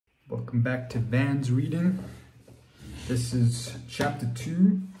Welcome back to Van's Reading. This is chapter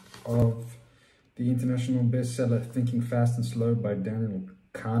 2 of the international bestseller Thinking Fast and Slow by Daniel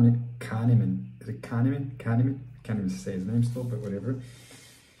Kahneman. Is it Kahneman? Kahneman? I can't even say his name still, but whatever.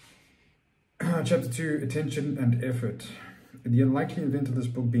 Chapter 2, Attention and Effort. In the unlikely event of this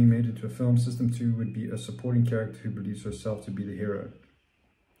book being made into a film, System 2 would be a supporting character who believes herself to be the hero.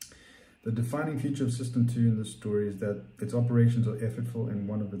 The defining feature of System 2 in this story is that its operations are effortful, and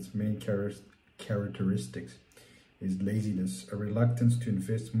one of its main characteristics is laziness, a reluctance to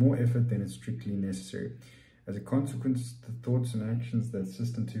invest more effort than is strictly necessary. As a consequence, the thoughts and actions that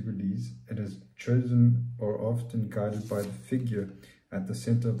System 2 believes it has chosen are often guided by the figure at the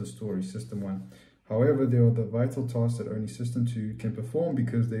center of the story, System 1. However, there are the vital tasks that only System 2 can perform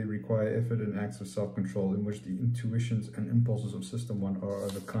because they require effort and acts of self-control in which the intuitions and impulses of System 1 are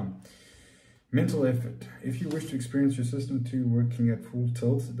overcome. Mental effort. If you wish to experience your System 2 working at full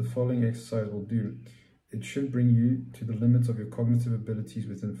tilt, the following exercise will do. It should bring you to the limits of your cognitive abilities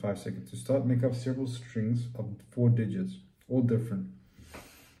within 5 seconds. To start, make up several strings of 4 digits, all different.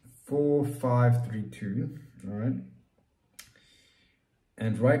 4, 5, 3, 2, all right?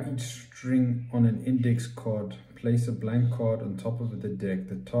 And write each string on an index card. Place a blank card on top of the deck.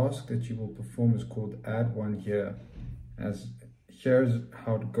 The task that you will perform is called Add One Here. Here's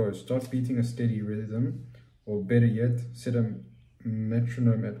how it goes. Start beating a steady rhythm, or better yet, set a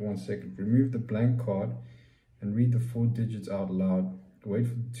metronome at 1 second. Remove the blank card and read the 4 digits out loud. Wait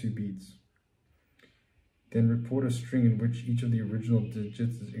for the 2 beats. Then report a string in which each of the original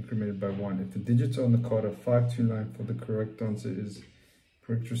digits is incremented by 1. If the digits on the card are 5, 2, 9, the correct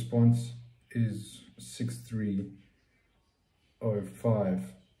response is 6, 3, 0,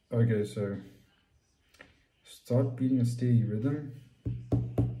 5. Okay, so start beating a steady rhythm,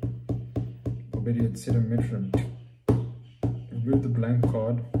 or better yet, set a metronome. Remove the blank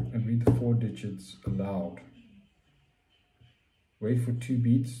card and read the 4 digits aloud. Wait for 2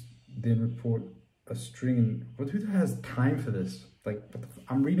 beats, then report a string. Who has time for this? Like,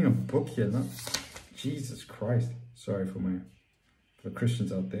 I'm reading a book here, not Jesus Christ. Sorry for the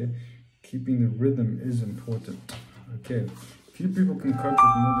Christians out there. Keeping the rhythm is important. Okay, few people can cope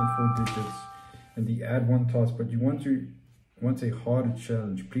with more than 4 digits and the add one task, but you want a harder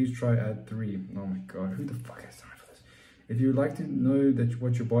challenge. Please try add 3. Oh my god, who the fuck has time for this? If you would like to know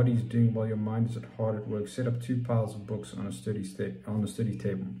what your body is doing while your mind is hard at work, set up 2 piles of books on a study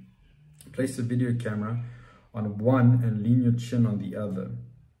table. Place the video camera on one and lean your chin on the other.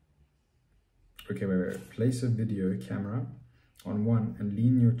 Okay, wait. Place a video camera on one and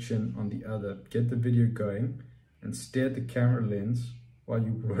lean your chin on the other. Get the video going and stare at the camera lens while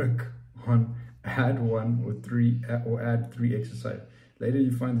you work on add 1 or add 3 exercise. Later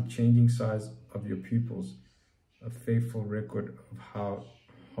you find the changing size of your pupils, a faithful record of how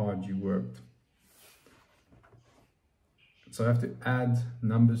hard you worked. So I have to add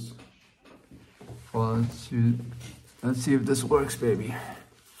numbers. Well, let's see if this works, baby.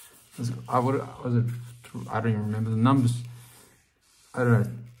 I don't even remember the numbers. I don't know.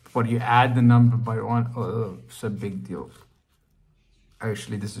 What, you add the number by 1? Oh, it's a big deal.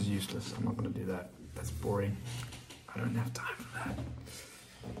 Actually, this is useless. I'm not going to do that. That's boring. I don't have time for that.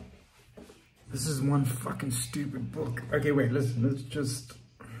 This is one fucking stupid book. Okay, wait, listen. Let's just...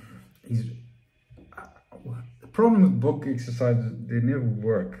 The problem with book exercises, they never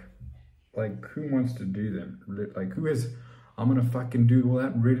work. Like, who wants to do them? Like, I'm going to fucking do all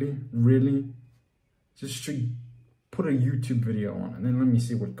that? Really? Really? Just put a YouTube video on and then let me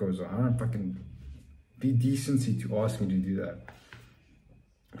see what goes on. I don't fucking... be decency to ask me to do that.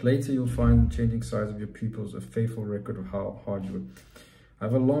 Later, you'll find the changing size of your pupils, a faithful record of how hard you work. I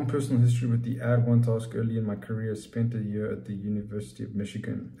have a long personal history with the add 1 task. Early in my career, I spent a year at the University of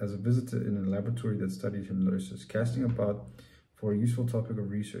Michigan as a visitor in a laboratory that studied hypnosis. Casting about for a useful topic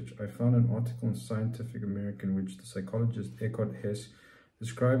of research, I found an article in Scientific American in which the psychologist Eckhart Hess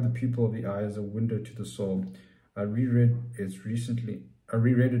described the pupil of the eye as a window to the soul. I reread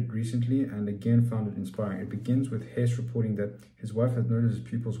it recently and again found it inspiring. It begins with Hess reporting that his wife had noticed his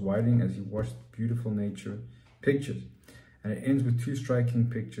pupils widening as he watched beautiful nature pictures. And it ends with 2 striking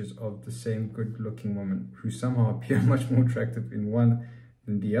pictures of the same good-looking woman who somehow appear much more attractive in one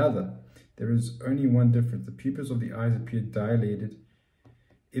than the other. There is only one difference. The pupils of the eyes appear dilated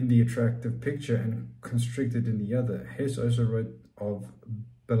in the attractive picture and constricted in the other. Hess also wrote of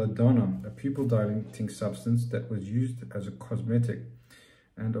belladonna, a pupil dilating substance that was used as a cosmetic,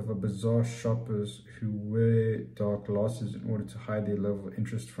 and of a bizarre shoppers who wear dark glasses in order to hide their level of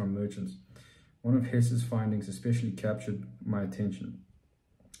interest from merchants. One of Hess's findings especially captured my attention.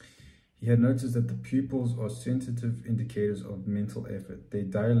 He had noticed that the pupils are sensitive indicators of mental effort. They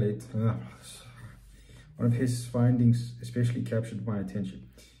dilate. One of his findings especially captured my attention.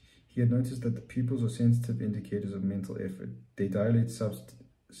 He had noticed that the pupils are sensitive indicators of mental effort. They dilate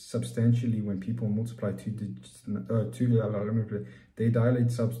substantially when people multiply two digits. They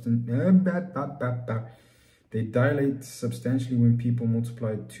dilate They dilate substantially when people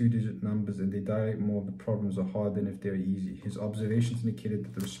multiply two-digit numbers, and they dilate more if the problems are hard than if they're easy. His observations indicated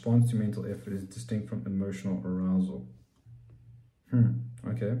that the response to mental effort is distinct from emotional arousal.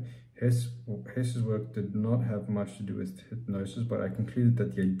 Okay. Hess's work did not have much to do with hypnosis, but I concluded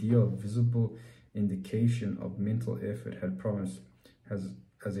that the idea of visible indication of mental effort had promise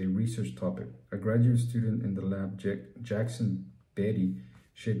as a research topic. A graduate student in the lab, Jackson Betty,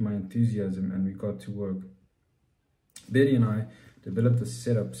 shared my enthusiasm, and we got to work. Betty and I developed a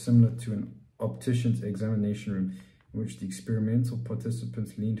setup similar to an optician's examination room, in which the experimental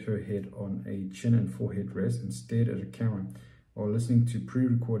participants leaned her head on a chin and forehead rest and stared at a camera while listening to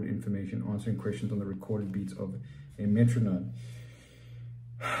pre-recorded information, answering questions on the recorded beats of a metronome.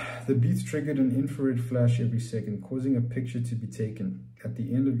 The beats triggered an infrared flash every second, causing a picture to be taken. At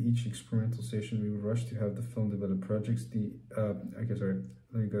the end of each experimental session, we would rush to have the film develop.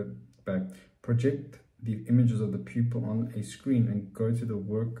 Project the images of the pupil on a screen and go to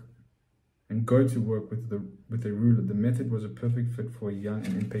work with a ruler. The method was a perfect fit for young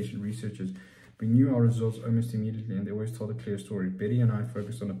and impatient researchers. We knew our results almost immediately, and they always told a clear story. Betty and I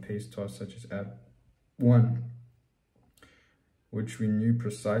focused on a paced task such as add 1, which we knew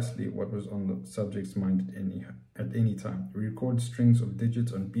precisely what was on the subject's mind at any time. We recorded strings of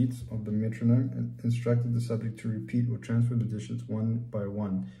digits on beats of the metronome and instructed the subject to repeat or transfer the digits one by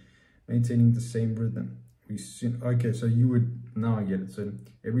one, maintaining the same rhythm. Okay, so you would, now I get it. So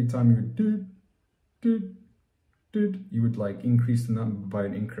every time you would you would like increase the number by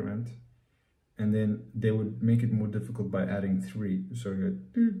an increment, and then they would make it more difficult by adding 3. So you go,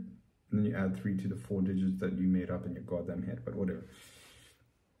 and then you add 3 to the 4 digits that you made up in your goddamn head, but whatever.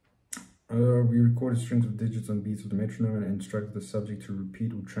 We recorded strings of digits on beats of the metronome and instructed the subject to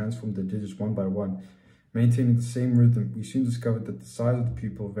repeat or transform the digits one by one, maintaining the same rhythm. We soon discovered that the size of the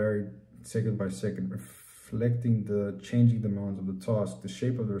pupil varied second by second, reflecting the changing demands of the task. The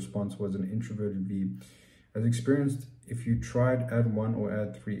shape of the response was an introverted V. As experienced, if you tried add 1 or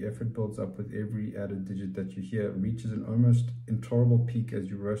add 3, effort builds up with every added digit that you hear, reaches an almost intolerable peak as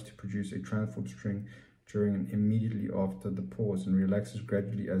you rush to produce a transform string during and immediately after the pause, and relaxes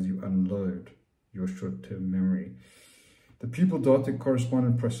gradually as you unload your short-term memory. The pupil data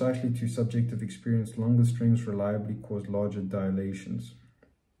corresponded precisely to subjective experience. Longer strings reliably caused larger dilations.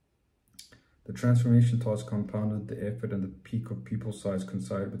 The transformation task compounded the effort, and the peak of pupil size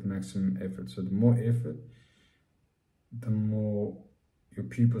coincided with maximum effort. So the more effort, the more your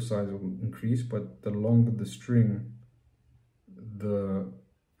pupil size will increase, but the longer the string, the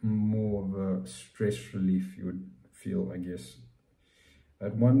more of a stress relief you would feel, I guess.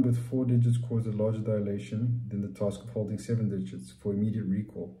 Add 1 with 4 digits caused a larger dilation than the task of holding 7 digits for immediate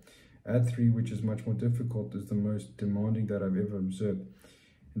recall. Add 3, which is much more difficult, is the most demanding that I've ever observed.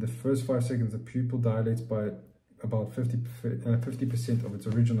 In the first 5 seconds, the pupil dilates by about 50% of its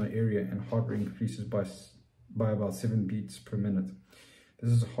original area, and heart rate increases by about 7 beats per minute.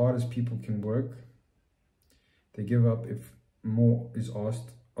 This is as hard as people can work. They give up if more is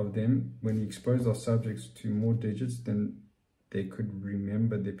asked of them. When we exposed our subjects to more digits than they could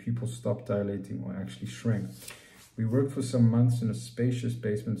remember, their pupils stopped dilating or actually shrank. We worked for some months in a spacious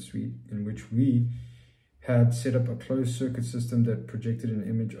basement suite in which we had set up a closed circuit system that projected an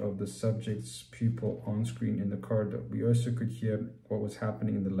image of the subject's pupil on screen in the corridor. We also could hear what was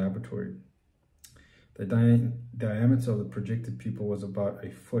happening in the laboratory. The diameter of the projected pupil was about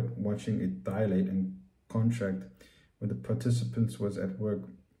a foot. Watching it dilate and contract when the participants was at work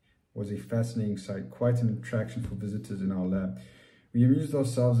was a fascinating sight, quite an attraction for visitors in our lab. We amused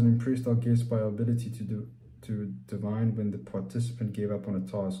ourselves and impressed our guests by our ability to divine when the participant gave up on a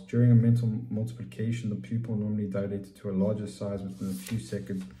task. During a mental multiplication, the pupil normally dilated to a larger size within a few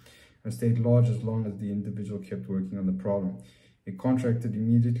seconds and stayed large as long as the individual kept working on the problem. It contracted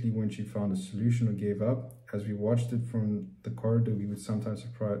immediately when she found a solution or gave up. As we watched it from the corridor, we would sometimes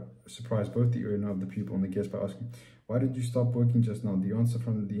surprise both the owner of the pupil and the guest by asking, "Why did you stop working just now?" The answer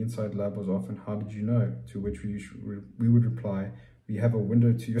from the inside lab was often, "How did you know?" To which we would reply, "We have a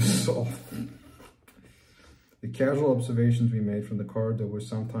window to your soul." The casual observations we made from the corridor were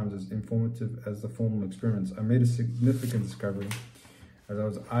sometimes as informative as the formal experiments. I made a significant discovery as I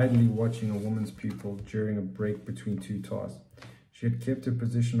was idly watching a woman's pupil during a break between 2 tasks. She had kept her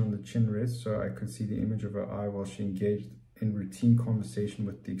position on the chin rest, so I could see the image of her eye while she engaged in routine conversation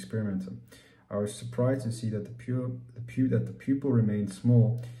with the experimenter. I was surprised to see that the pupil remained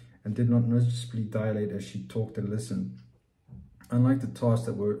small and did not noticeably dilate as she talked and listened. Unlike the tasks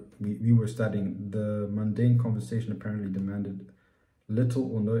that we were studying, the mundane conversation apparently demanded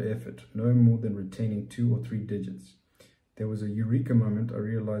little or no effort, no more than retaining 2 or 3 digits. There was a eureka moment. I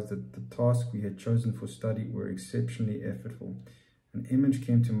realized that the tasks we had chosen for study were exceptionally effortful. An image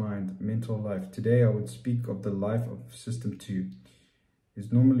came to mind, mental life. Today I would speak of the life of System 2. It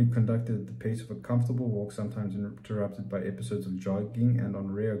is normally conducted at the pace of a comfortable walk, sometimes interrupted by episodes of jogging and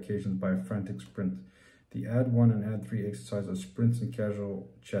on rare occasions by a frantic sprint. The add 1 and add 3 exercise are sprints and casual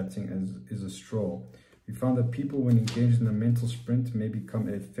chatting as is a stroll. We found that people when engaged in a mental sprint may become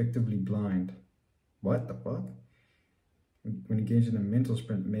effectively blind. What the fuck? When engaged in a mental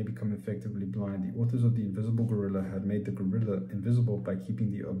sprint may become effectively blind. The authors of The Invisible Gorilla had made the gorilla invisible by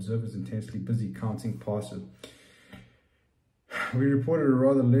keeping the observers intensely busy counting passes. We reported a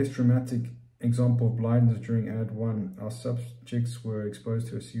rather less dramatic example of blindness during Ad 1. Our subjects were exposed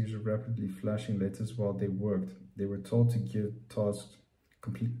to a series of rapidly flashing letters while they worked. They were told to give the task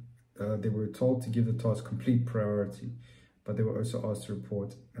complete priority, but they were also asked to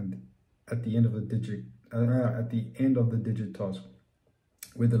report and at the end of the digit task,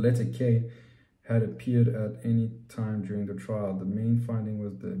 where the letter K had appeared at any time during the trial. The main finding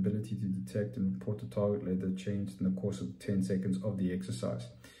was the ability to detect and report the target letter changed in the course of 10 seconds of the exercise.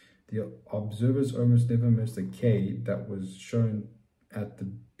 The observers almost never missed a K that was shown at the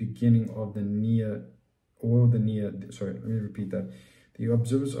beginning of the The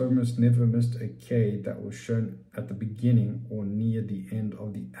observers almost never missed a K that was shown at the beginning or near the end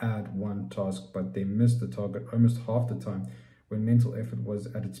of the Add 1 task, but they missed the target almost half the time when mental effort was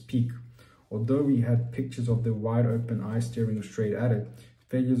at its peak. Although we had pictures of the wide open eye staring straight at it,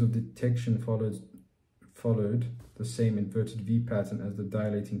 failures of detection followed the same inverted V pattern as the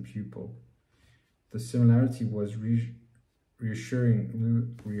dilating pupil. The similarity was reassuring.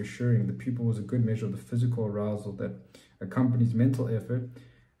 The pupil was a good measure of the physical arousal that accompanies mental effort,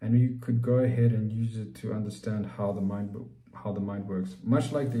 and you could go ahead and use it to understand how the mind works.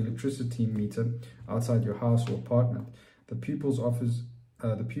 Much like the electricity meter outside your house or apartment, the pupils offer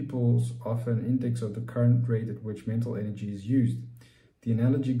an index of the current rate at which mental energy is used. The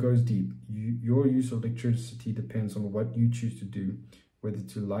analogy goes deep. Your use of electricity depends on what you choose to do, whether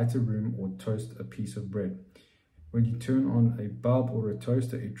to light a room or toast a piece of bread. When you turn on a bulb or a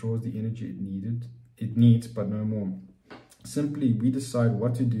toaster, it draws the energy it needs, but no more. Simply, we decide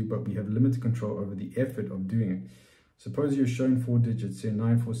what to do, but we have limited control over the effort of doing it. Suppose you're shown 4 digits, say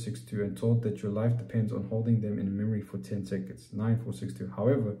 9462, and told that your life depends on holding them in memory for 10 seconds. 9462.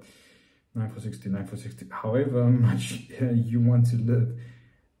 However, 9462. However much you want to live,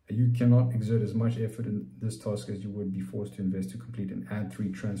 you cannot exert as much effort in this task as you would be forced to invest to complete an add 3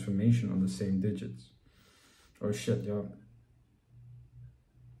 transformation on the same digits. Oh shit, yeah.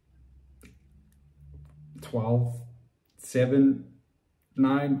 12, 7,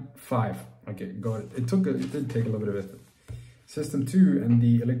 9, 5. Okay, got it. It did take a little bit of effort. System 2 and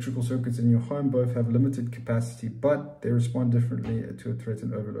the electrical circuits in your home both have limited capacity, but they respond differently to a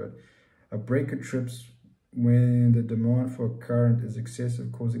threatened overload. A breaker trips when the demand for current is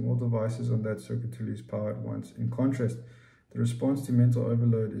excessive, causing all devices on that circuit to lose power at once. In contrast, the response to mental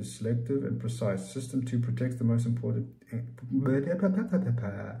overload is selective and precise. System 2 protects the most important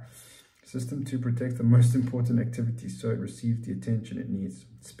activities, so it receives the attention it needs.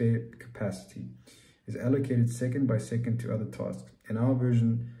 Spare capacity is allocated second by second to other tasks. In our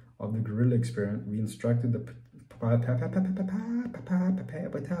version of the gorilla experiment, we instructed the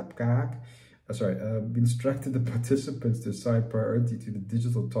participants to assign priority to the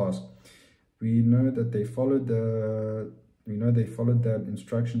digital task. We know they followed that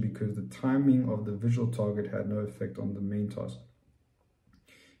instruction because the timing of the visual target had no effect on the main task.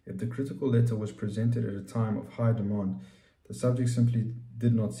 If the critical letter was presented at a time of high demand, the subject simply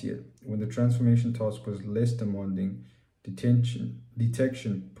did not see it. When the transformation task was less demanding,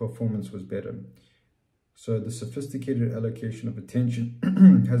 detection performance was better. So the sophisticated allocation of attention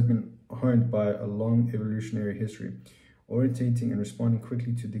has been honed by a long evolutionary history. Orientating and responding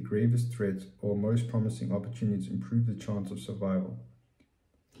quickly to the gravest threats or most promising opportunities improve the chance of survival.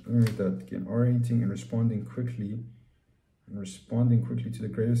 Let me read that again. Orienting and responding quickly to the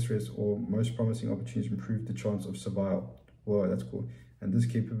greatest threats or most promising opportunities improve the chance of survival. Whoa, that's cool. And this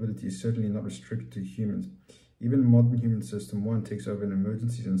capability is certainly not restricted to humans. Even modern human system 1 takes over in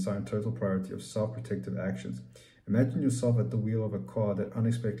emergencies and assigns total priority of self-protective actions. Imagine yourself at the wheel of a car that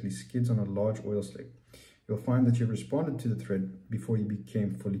unexpectedly skids on a large oil slick. You'll find that you've responded to the threat before you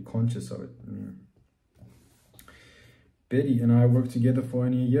became fully conscious of it. Betty and I worked together for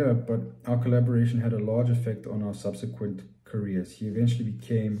only a year, but our collaboration had a large effect on our subsequent careers. He eventually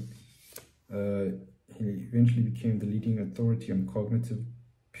became the leading authority on cognitive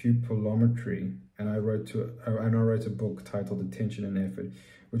pupillometry, and I wrote a book titled Attention and Effort,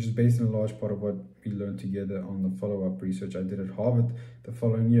 which is based in a large part of what we learned together on the follow-up research I did at Harvard the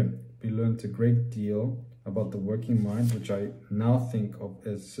following year. We learned a great deal about the working mind, which I now think of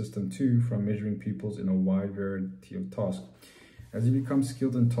as System 2, from measuring pupils in a wide variety of tasks. As you become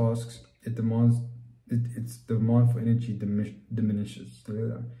skilled in tasks, its demand for energy diminishes.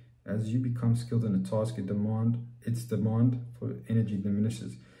 As you become skilled in a task, its demand for energy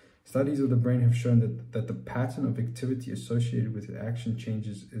diminishes. Studies of the brain have shown that the pattern of activity associated with action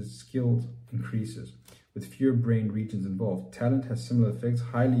changes as skill increases, with fewer brain regions involved. Talent has similar effects.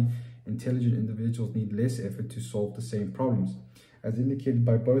 Highly intelligent individuals need less effort to solve the same problems. As indicated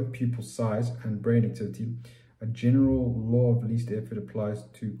by both pupil size and brain activity, a general law of least effort applies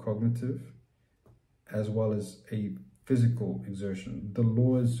to cognitive as well as a physical exertion. The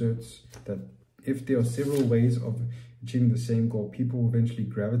law asserts that if there are several ways of achieving the same goal, people will eventually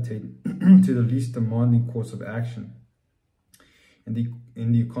gravitate to the least demanding course of action. In the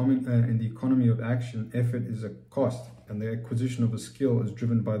economy of action, effort is a cost, and the acquisition of a skill is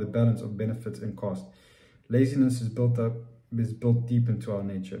driven by the balance of benefits and cost. Laziness is built deep into our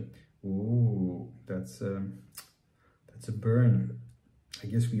nature. Ooh, that's a burn. I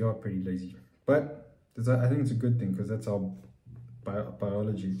guess we are pretty lazy, but I think it's a good thing because that's our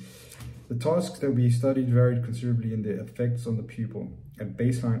biology. The tasks that we studied varied considerably in their effects on the pupil. At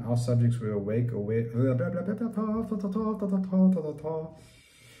baseline, our subjects were awake, aware. The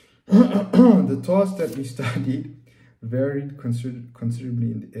tasks that we studied varied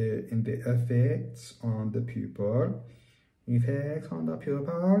considerably in their effects on the pupil.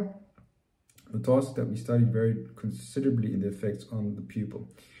 The tasks that we studied varied considerably in their effects on the pupil.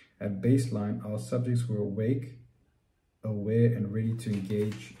 At baseline, our subjects were awake, aware, and ready to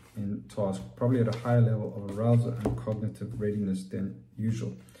engage in tasks, probably at a higher level of arousal and cognitive readiness than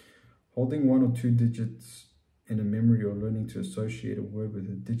usual. Holding 1 or 2 digits in a memory or learning to associate a word with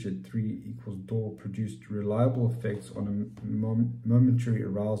a digit 3 equals door produced reliable effects on a momentary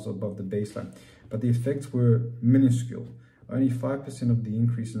arousal above the baseline, but the effects were minuscule. Only 5% of the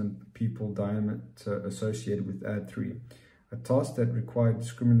increase in the pupil diameter associated with add3. A task that required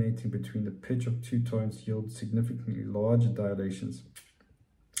discriminating between the pitch of 2 tones yields significantly larger dilations.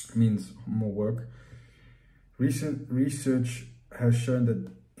 Means more work. Recent research has shown that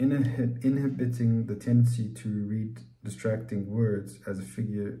inhibiting the tendency to read distracting words, as in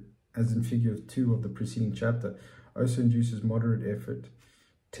figure 2 of the preceding chapter, also induces moderate effort.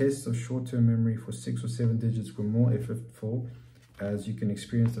 Tests of short-term memory for 6 or 7 digits were more effortful, as you can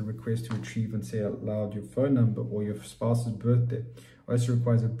experience the request to retrieve and say out loud your phone number or your spouse's birthday. Also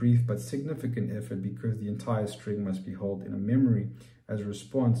requires a brief but significant effort because the entire string must be held in a memory as a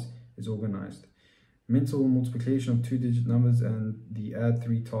response is organized. Mental multiplication of 2-digit numbers and the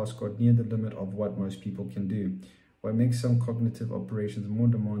add3 task are near the limit of what most people can do. What makes some cognitive operations more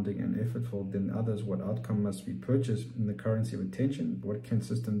demanding and effortful than others? What outcome must be purchased in the currency of attention? What can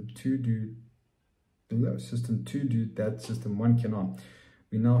System 2 do? System 2 do that System 1 cannot?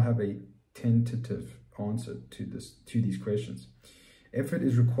 We now have a tentative answer to these questions. Effort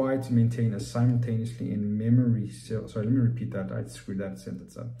is required to maintain simultaneously in memory. Sorry, let me repeat that. I screwed that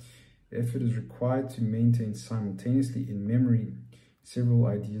sentence up. Effort is required to maintain simultaneously in memory several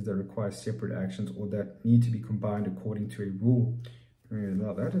ideas that require separate actions or that need to be combined according to a rule.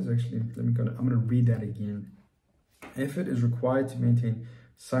 Now that is actually, I'm going to read that again. Effort is required to maintain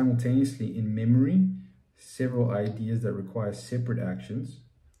simultaneously in memory several ideas that require separate actions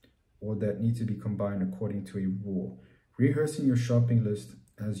or that need to be combined according to a rule. Rehearsing your shopping list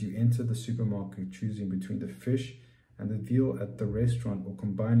as you enter the supermarket, choosing between the fish and the veal at the restaurant, or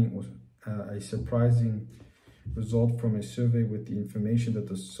combining a surprising result from a survey with the information that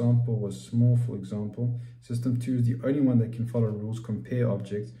the sample was small, for example. System 2 is the only one that can follow rules, compare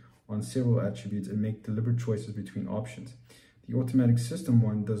objects on several attributes, and make deliberate choices between options. The automatic System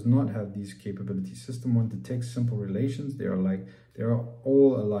 1 does not have these capabilities. System 1 detects simple relations. They are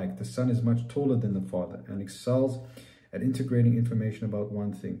all alike. The son is much taller than the father and excels at integrating information about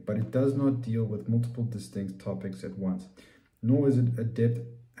one thing, but it does not deal with multiple distinct topics at once, nor is it adept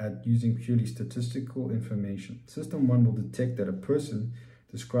at using purely statistical information. System 1 will detect that a person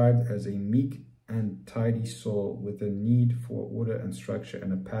described as a meek and tidy soul with a need for order and structure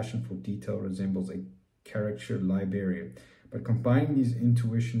and a passion for detail resembles a caricature librarian. But combining these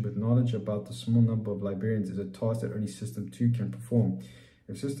intuition with knowledge about the small number of librarians is a task that only System 2 can perform.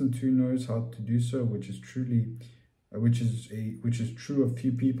 If System 2 knows how to do so, which is truly which is true of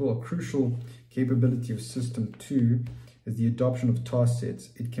few people. A crucial capability of system 2 is the adoption of task sets.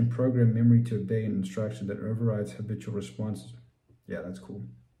 It can program memory to obey an instruction that overrides habitual responses. Yeah, that's cool.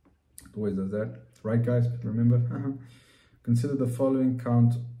 It always does that. Right, guys? Remember? Consider the following.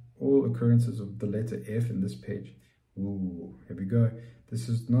 Count all occurrences of the letter F in this page. Ooh, here we go. This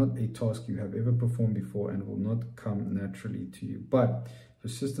is not a task you have ever performed before and will not come naturally to you. But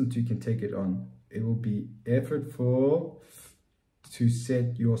if system 2 can take it on, it will be effortful to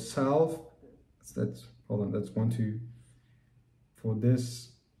set yourself. That's hold on. That's 1, 2. For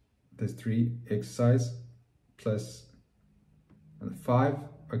this, there's 3. Exercise plus 5.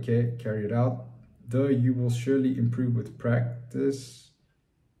 Okay, carry it out. Though you will surely improve with practice.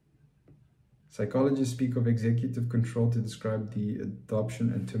 Psychologists speak of executive control to describe the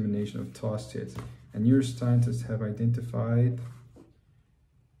adoption and termination of task sets. And neuroscientists have identified,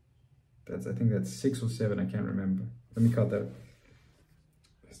 I think that's 6 or 7, I can't remember. Let me cut that.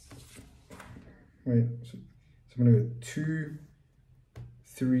 Wait, so I'm gonna go 2,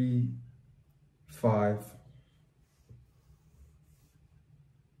 3, 5,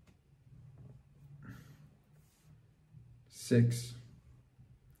 6.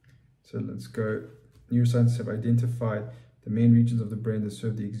 So let's go. Neuroscientists have identified the main regions of the brain that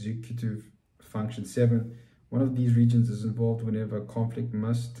serve the executive function. 7. One of these regions is involved whenever a conflict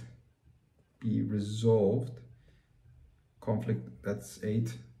must be resolved. Conflict, that's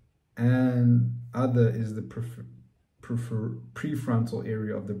 8. And other is the prefrontal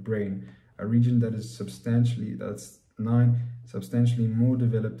area of the brain, a region that is that's 9, substantially more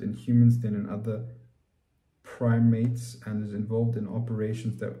developed in humans than in other primates, and is involved in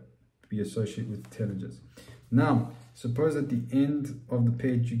operations that be associated with intelligence. Now, suppose at the end of the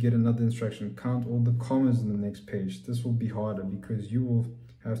page you get another instruction. Count all the commas in the next page. This will be harder because you will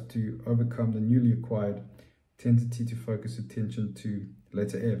have to overcome the newly acquired tendency to focus attention to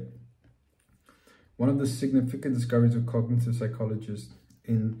letter F. One of the significant discoveries of cognitive psychologists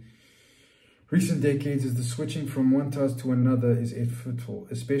in recent decades is the switching from one task to another is effortful,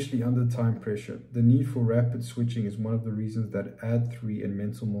 especially under time pressure. The need for rapid switching is one of the reasons that add-3 and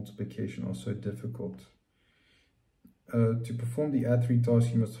mental multiplication are so difficult. To perform the add-3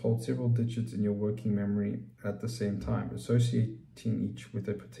 task, you must hold several digits in your working memory at the same time, associating each with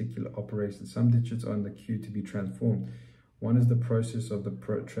a particular operation. Some digits are in the queue to be transformed. One is the process of the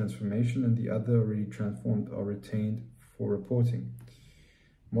transformation, and the other, already transformed, are retained for reporting.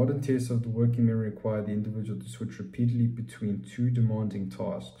 Modern tests of the working memory require the individual to switch repeatedly between 2 demanding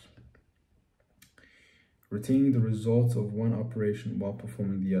tasks, retaining the results of one operation while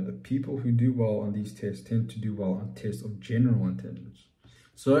performing the other. People who do well on these tests tend to do well on tests of general intelligence.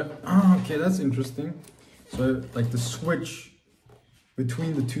 So, okay, that's interesting. So, like the switch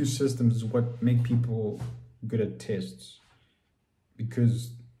between the 2 systems is what make people good at tests.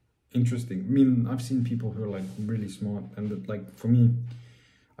 Because, interesting. I mean, I've seen people who are like really smart, and like for me,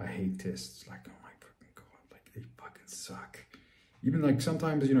 I hate tests. Like, oh my fucking god, like they fucking suck. Even like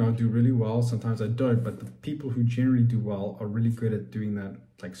sometimes, you know, I do really well, sometimes I don't, but the people who generally do well are really good at doing that,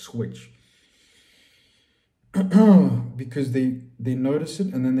 like switch. Because they notice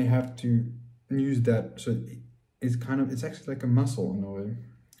it and then they have to use that. So it's actually like a muscle in a way.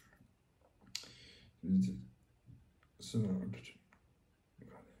 So,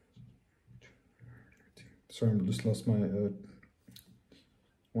 sorry, I just lost my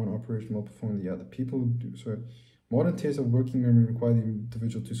one operation while performing the other. People do so. Modern tests of working memory require the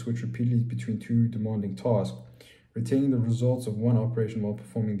individual to switch repeatedly between 2 demanding tasks, retaining the results of one operation while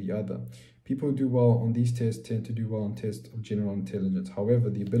performing the other. People who do well on these tests tend to do well on tests of general intelligence. However,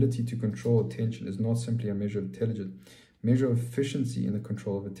 the ability to control attention is not simply a measure of intelligence. Measure of efficiency in the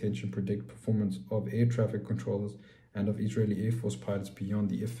control of attention predict performance of air traffic controllers and of Israeli Air Force pilots beyond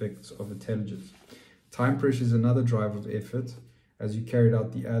the effects of intelligence. Time pressure is another driver of effort. As you carried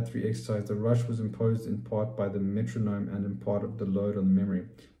out the add-3 exercise, the rush was imposed in part by the metronome and in part of the load on the memory.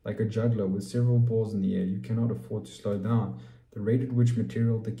 Like a juggler with several balls in the air, you cannot afford to slow down. The rate at which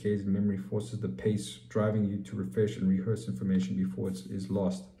material decays in memory forces the pace, driving you to refresh and rehearse information before it is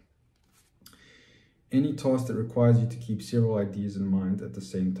lost. Any task that requires you to keep several ideas in mind at the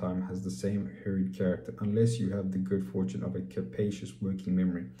same time has the same hurried character, unless you have the good fortune of a capacious working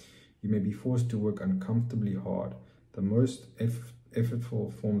memory. You may be forced to work uncomfortably hard. The most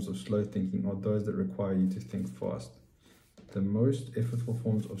effortful forms of slow thinking are those that require you to think fast. The most effortful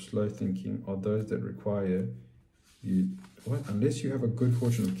forms of slow thinking are those that require you... What? Unless you have a good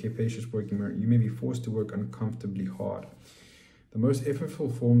fortune of capacious working memory, you may be forced to work uncomfortably hard. The most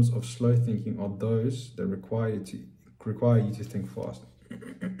effortful forms of slow thinking are those that require you to think fast.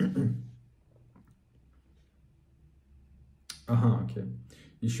 Okay.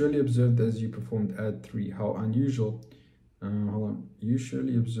 You surely observed as you performed ad 3 how unusual. Hold on. You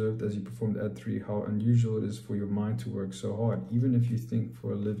surely observed as you performed ad 3 how unusual it is for your mind to work so hard, even if you think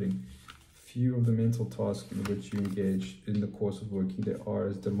for a living. Few of the mental tasks in which you engage in the course of working there are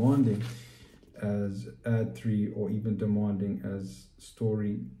as demanding as ad 3 or even demanding as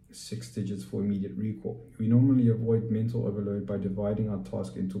story 6 digits for immediate recall. We normally avoid mental overload by dividing our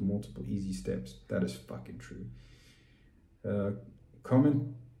task into multiple easy steps. That is fucking true.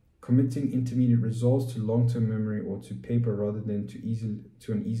 Committing intermediate results to long-term memory or to paper rather than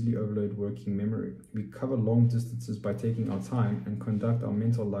to an easily overloaded working memory. We cover long distances by taking our time and conduct our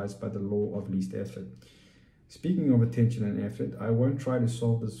mental lives by the law of least effort. Speaking of attention and effort, I won't try to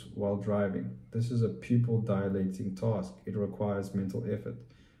solve this while driving. This is a pupil dilating task. It requires mental effort.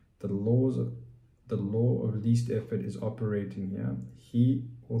 The law of least effort is operating here. He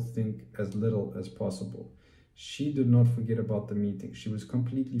will think as little as possible. She did not forget about the meeting. She was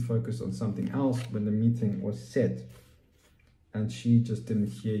completely focused on something else when the meeting was set, and she just didn't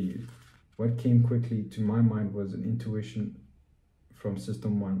hear you. What came quickly to my mind was an intuition from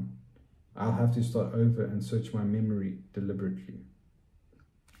System 1. I'll have to start over and search my memory deliberately.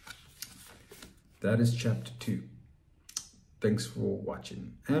 That is chapter 2. Thanks for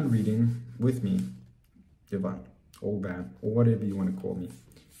watching and reading with me, Yvonne, or Van, or whatever you want to call me,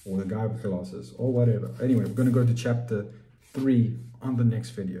 or the guy with glasses, or whatever. Anyway, we're going to go to chapter 3 on the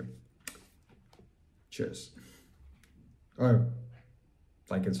next video. Cheers. Oh,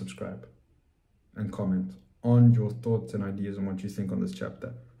 like and subscribe and comment on your thoughts and ideas on what you think on this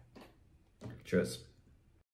chapter. Cheers.